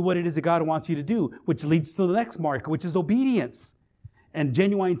submitted to what it is that God wants you to do, which leads to the next mark, which is obedience. And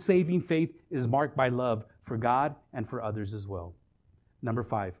genuine saving faith is marked by love for God and for others as well. Number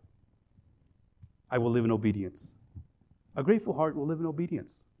 5, I will live in obedience. A grateful heart will live in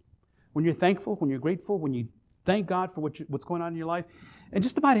obedience. When you're thankful, when you're grateful, when you thank God for what's going on in your life, and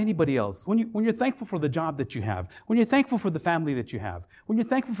just about anybody else, when you're thankful for the job that you have, when you're thankful for the family that you have, when you're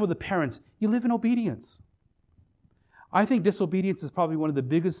thankful for the parents, you live in obedience. I think disobedience is probably one of the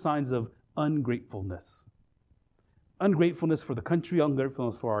biggest signs of ungratefulness. Ungratefulness for the country,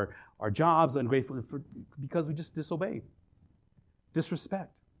 ungratefulness for our jobs, ungratefulness because we just disobey.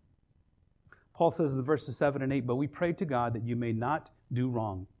 Disrespect. Paul says in verses 7 and 8, but we pray to God that you may not do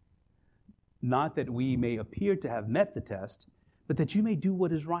wrong. Not that we may appear to have met the test, but that you may do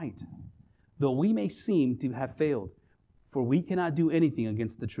what is right, though we may seem to have failed. For we cannot do anything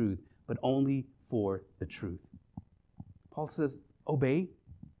against the truth, but only for the truth. Paul says, obey.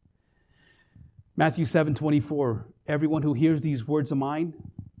 Matthew 7:24, everyone who hears these words of mine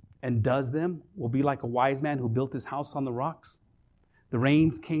and does them will be like a wise man who built his house on the rocks. The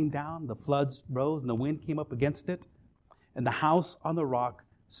rains came down, the floods rose, and the wind came up against it, and the house on the rock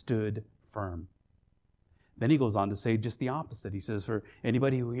stood firm. Then he goes on to say just the opposite. He says, for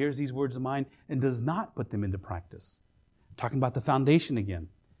anybody who hears these words of mine and does not put them into practice, talking about the foundation again,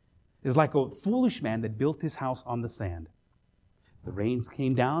 is like a foolish man that built his house on the sand. The rains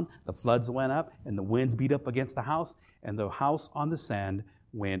came down, the floods went up, and the winds beat up against the house, and the house on the sand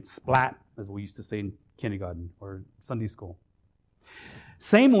went splat, as we used to say in kindergarten or Sunday school.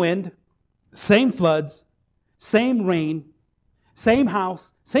 Same wind, same floods, same rain, same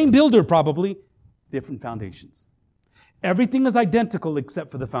house, same builder probably, different foundations. Everything is identical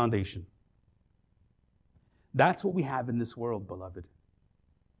except for the foundation. That's what we have in this world, beloved.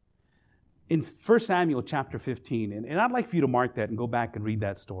 In 1 Samuel chapter 15, and I'd like for you to mark that and go back and read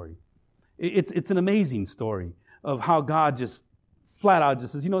that story. It's an amazing story of how God just flat out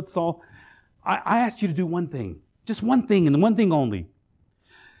just says, Saul, I asked you to do one thing, just one thing and one thing only.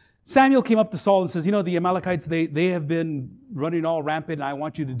 Samuel came up to Saul and says, the Amalekites, they have been running all rampant, and I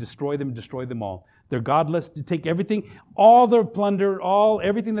want you to destroy them all. They're godless, to take everything, all their plunder,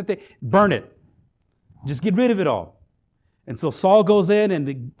 everything that burn it. Just get rid of it all. And so Saul goes in,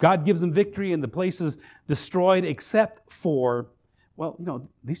 and God gives him victory, and the place is destroyed except for,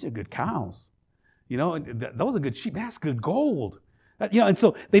 these are good cows. Those are good sheep. That's good gold. And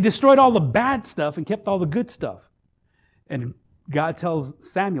so they destroyed all the bad stuff and kept all the good stuff. And God tells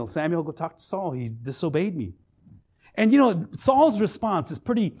Samuel, go talk to Saul. He's disobeyed me. And Saul's response is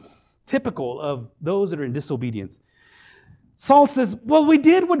pretty typical of those that are in disobedience. Saul says, well, we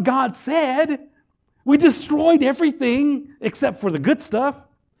did what God said. We destroyed everything except for the good stuff,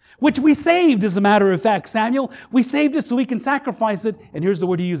 which we saved, as a matter of fact, Samuel. We saved it so we can sacrifice it. And here's the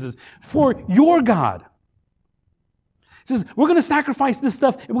word he uses, for your God. He says, we're going to sacrifice this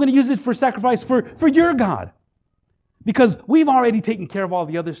stuff, and we're going to use it for sacrifice for your God. Because we've already taken care of all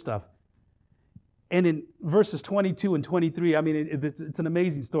the other stuff. And in verses 22 and 23, it's an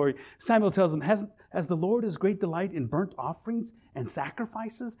amazing story. Samuel tells him, has the Lord his great delight in burnt offerings and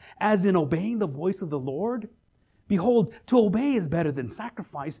sacrifices, as in obeying the voice of the Lord? Behold, to obey is better than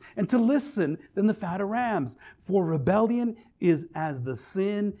sacrifice, and to listen than the fat of rams. For rebellion is as the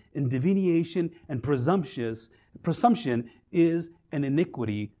sin and divination, and presumption is an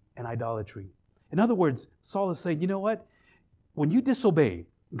iniquity and idolatry. In other words, Saul is saying, what? When you disobey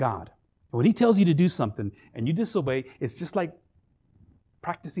God, when he tells you to do something and you disobey, it's just like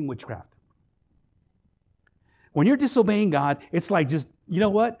practicing witchcraft. When you're disobeying God, it's like just,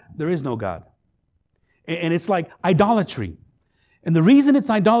 there is no God. And it's like idolatry. And the reason it's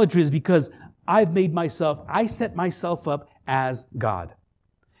idolatry is because I set myself up as God.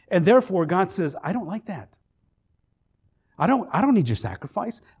 And therefore, God says, I don't like that. I don't need your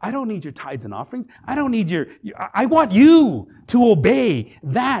sacrifice. I don't need your tithes and offerings. I want you to obey.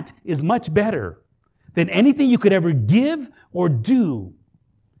 That is much better than anything you could ever give or do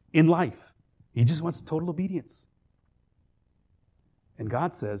in life. He just wants total obedience. And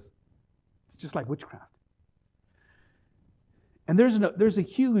God says, it's just like witchcraft. And there's a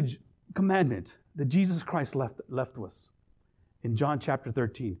huge commandment that Jesus Christ left to us in John chapter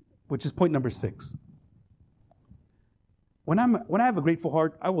 13, which is point number 6. When I have a grateful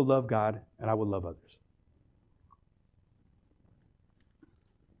heart, I will love God and I will love others.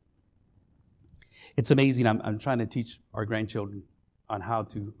 It's amazing. I'm trying to teach our grandchildren on how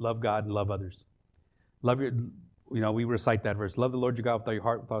to love God and love others. We recite that verse. Love the Lord your God with all your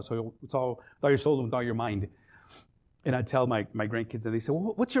heart, with all your soul, and with all your mind. And I tell my grandkids, and they say,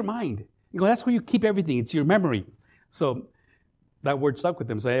 well, what's your mind? You go, that's where you keep everything. It's your memory. So that word stuck with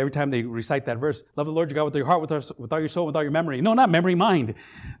them. So every time they recite that verse, love the Lord your God with all your heart, with all your soul, with all your memory. No, not memory, mind.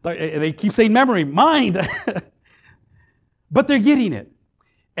 They keep saying memory, mind. But they're getting it.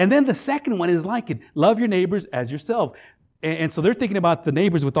 And then the second one is like it. Love your neighbors as yourself. And so they're thinking about the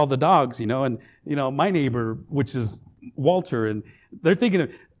neighbors with all the dogs, and my neighbor, which is Walter, and they're thinking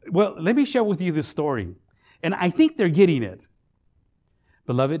of, well, let me share with you this story. And I think they're getting it.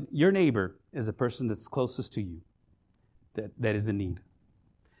 Beloved, your neighbor is a person that's closest to you that is in need.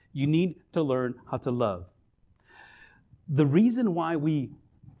 You need to learn how to love. The reason why we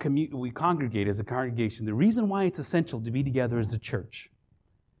congregate as a congregation, the reason why it's essential to be together as a church,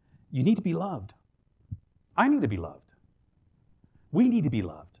 you need to be loved. I need to be loved. We need to be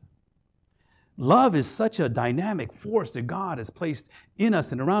loved. Love is such a dynamic force that God has placed in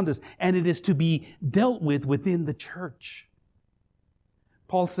us and around us, and it is to be dealt with within the church.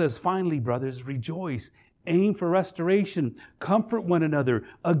 Paul says, finally, brothers, rejoice, aim for restoration, comfort one another,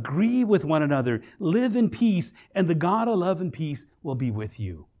 agree with one another, live in peace, and the God of love and peace will be with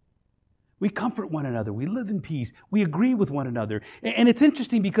you. We comfort one another. We live in peace. We agree with one another. And it's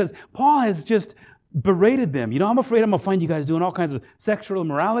interesting because Paul has just berated them. I'm afraid I'm going to find you guys doing all kinds of sexual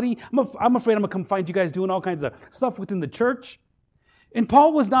immorality. I'm afraid I'm going to come find you guys doing all kinds of stuff within the church. And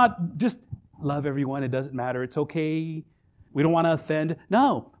Paul was not just love everyone. It doesn't matter. It's okay. We don't want to offend.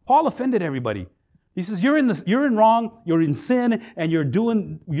 No, Paul offended everybody. He says, you're in wrong, you're in sin, and you're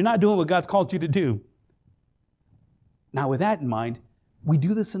not doing what God's called you to do. Now, with that in mind, we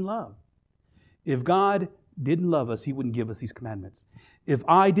do this in love. If God didn't love us, He wouldn't give us these commandments. If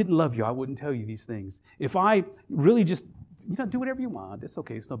I didn't love you, I wouldn't tell you these things. If I really just, do whatever you want, it's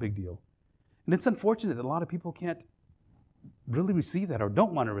okay, it's no big deal. And it's unfortunate that a lot of people can't really receive that or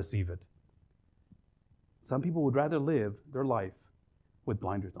don't want to receive it. Some people would rather live their life with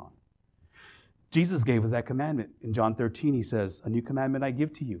blinders on. Jesus gave us that commandment. In John 13, He says, a new commandment I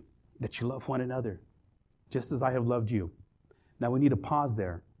give to you, that you love one another, just as I have loved you. Now we need to pause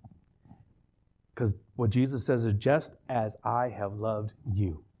there. Because what Jesus says is just as I have loved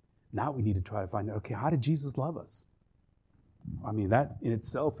you. Now we need to try to find out, okay, how did Jesus love us? I mean, that in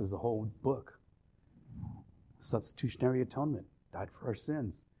itself is a whole book. Substitutionary atonement, died for our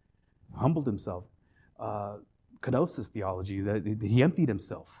sins, humbled Himself. Kenosis theology, that He emptied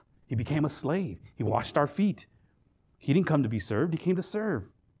Himself. He became a slave. He washed our feet. He didn't come to be served. He came to serve.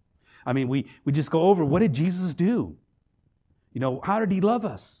 I mean, we just go over, what did Jesus do? How did He love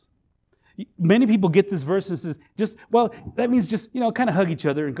us? Many people get this verse and says, that means just, kind of hug each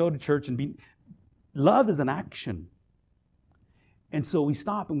other and go to church and be. Love is an action. And so we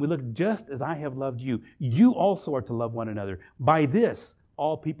stop and we look, just as I have loved you, you also are to love one another. By this,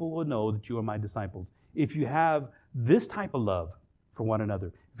 all people will know that you are my disciples. If you have this type of love for one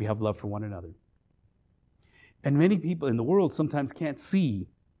another, if you have love for one another. And many people in the world sometimes can't see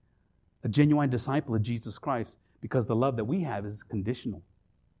a genuine disciple of Jesus Christ because the love that we have is conditional.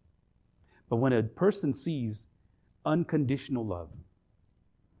 But when a person sees unconditional love,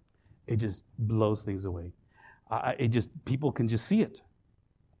 it just blows things away. People can just see it.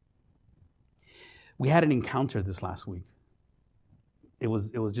 We had an encounter this last week. It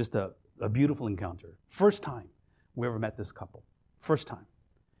was just a beautiful encounter. First time we ever met this couple. First time.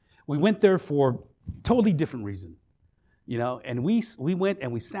 We went there for totally different reason. And we went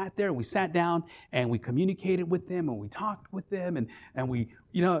and we sat there and we sat down and we communicated with them and we talked with them and we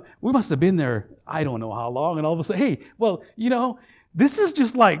must have been there, I don't know how long, and all of a sudden, hey, well, this is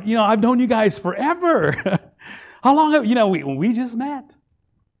just like, I've known you guys forever. How long have, we just met.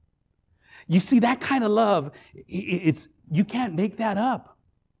 You see, that kind of love, you can't make that up.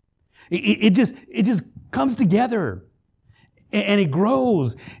 It just comes together. And it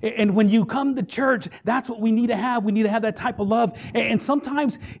grows. And when you come to church, that's what we need to have. We need to have that type of love. And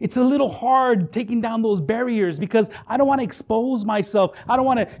sometimes it's a little hard taking down those barriers because I don't want to expose myself. I don't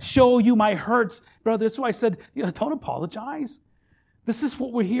want to show you my hurts. Brother, that's why I said, don't apologize. This is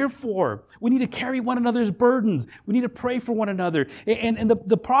what we're here for. We need to carry one another's burdens. We need to pray for one another. And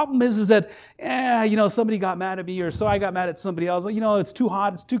the problem is that, somebody got mad at me, or so I got mad at somebody else. It's too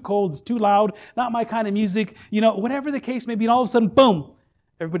hot, it's too cold, it's too loud, not my kind of music. Whatever the case may be, and all of a sudden, boom,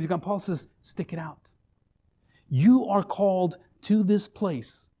 everybody's gone. Paul says, stick it out. You are called to this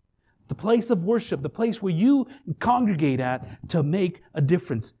place, the place of worship, the place where you congregate at to make a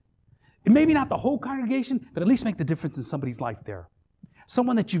difference. And maybe not the whole congregation, but at least make the difference in somebody's life there.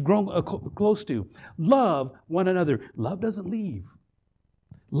 Someone that you've grown close to. Love one another. Love doesn't leave.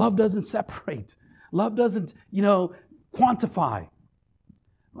 Love doesn't separate. Love doesn't, quantify.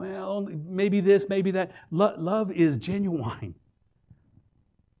 Well, maybe this, maybe that. Love is genuine.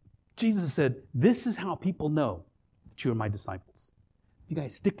 Jesus said, this is how people know that you are my disciples. You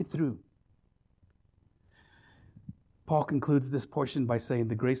guys stick it through. Paul concludes this portion by saying,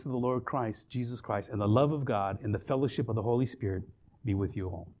 the grace of the Lord Christ, Jesus Christ, and the love of God and the fellowship of the Holy Spirit be with you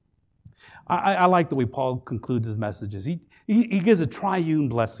all. I like the way Paul concludes his messages. He gives a triune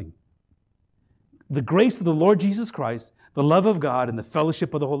blessing. The grace of the Lord Jesus Christ, the love of God, and the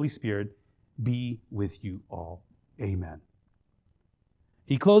fellowship of the Holy Spirit be with you all. Amen.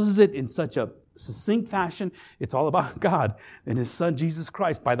 He closes it in such a succinct fashion. It's all about God and His Son, Jesus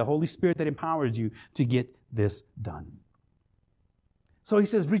Christ, by the Holy Spirit that empowers you to get this done. So he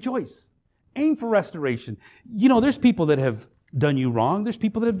says, rejoice. Aim for restoration. There's people that have done you wrong. There's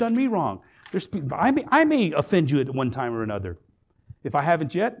people that have done me wrong. I may offend you at one time or another. If I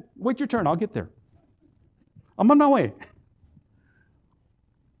haven't yet, wait your turn. I'll get there. I'm on my way.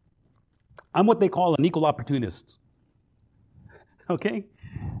 I'm what they call an equal opportunist. Okay?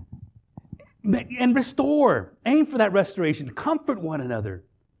 And restore. Aim for that restoration. Comfort one another.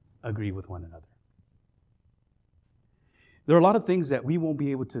 Agree with one another. There are a lot of things that we won't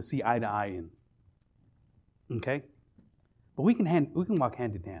be able to see eye to eye in. Okay? But we can walk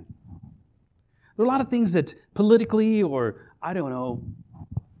hand in hand. There are a lot of things that politically, or I don't know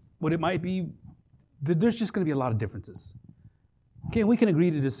what it might be, there's just going to be a lot of differences. Okay, we can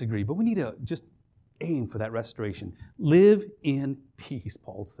agree to disagree, but we need to just aim for that restoration. Live in peace,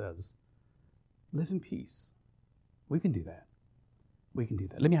 Paul says. Live in peace. We can do that. We can do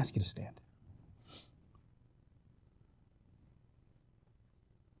that. Let me ask you to stand.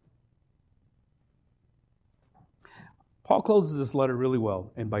 Paul closes this letter really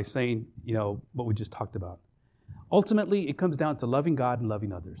well, and by saying, what we just talked about. Ultimately, it comes down to loving God and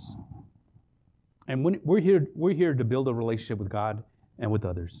loving others. And when we're here to build a relationship with God and with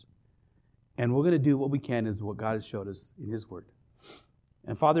others. And we're going to do what we can is what God has showed us in His Word.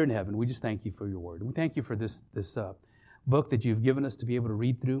 And Father in heaven, we just thank you for your Word. We thank you for this book that you've given us to be able to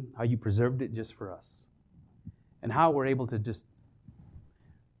read through, how you preserved it just for us, and how we're able to just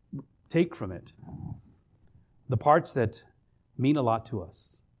take from it the parts that mean a lot to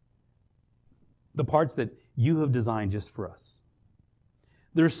us, the parts that you have designed just for us.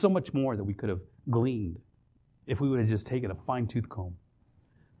 There's so much more that we could have gleaned if we would have just taken a fine-tooth comb.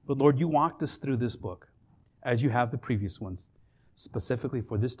 But Lord, you walked us through this book as you have the previous ones, specifically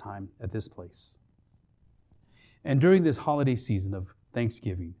for this time at this place. And during this holiday season of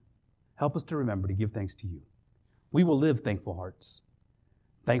Thanksgiving, help us to remember to give thanks to you. We will live thankful hearts,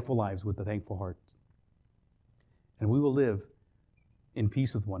 thankful lives with a thankful heart. And we will live in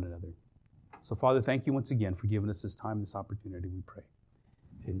peace with one another. So, Father, thank you once again for giving us this time, this opportunity, we pray.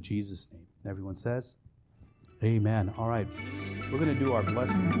 In Jesus' name. And everyone says, amen. All right. We're going to do our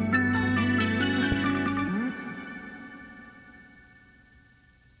blessing.